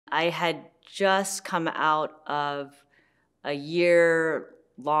I had just come out of a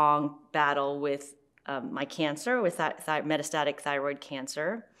year-long battle with my cancer, with metastatic thyroid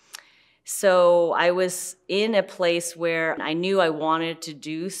cancer. So I was in a place where I knew I wanted to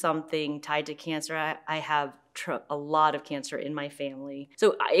do something tied to cancer. I have a lot of cancer in my family.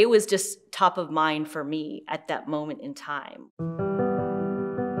 So it was just top of mind for me at that moment in time.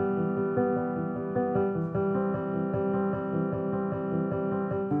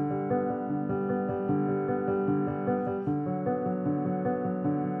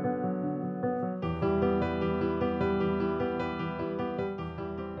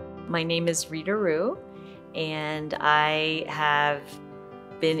 My name is Rita Ryu, and I have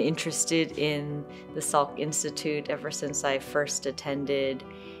been interested in the Salk Institute ever since I first attended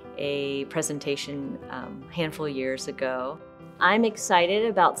a presentation a handful of years ago. I'm excited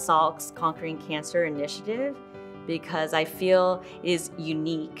about Salk's Conquering Cancer initiative because I feel it is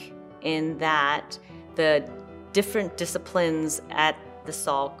unique in that the different disciplines at the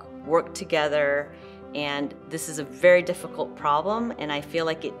Salk work together, and this is a very difficult problem, and I feel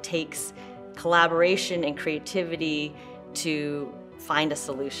like it takes collaboration and creativity to find a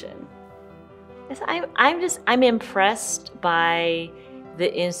solution. I'm impressed by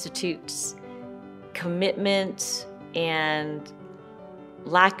the Institute's commitment and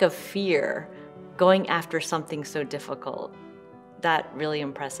lack of fear going after something so difficult. That really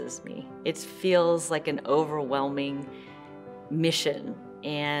impresses me. It feels like an overwhelming mission,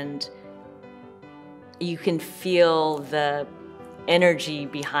 and you can feel the energy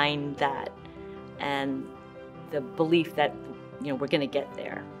behind that and the belief that we're going to get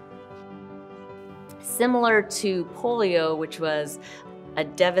there. Similar to polio, which was a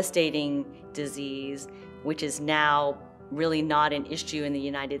devastating disease, which is now really not an issue in the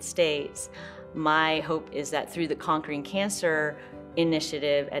United States, my hope is that through the Conquering Cancer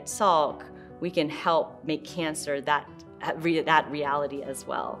initiative at Salk, we can help make cancer that reality as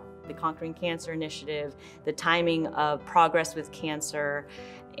well. The Conquering Cancer initiative, the timing of progress with cancer,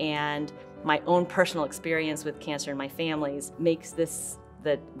 and my own personal experience with cancer in my family's makes this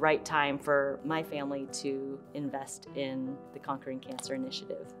the right time for my family to invest in the Conquering Cancer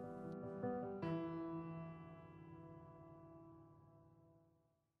initiative.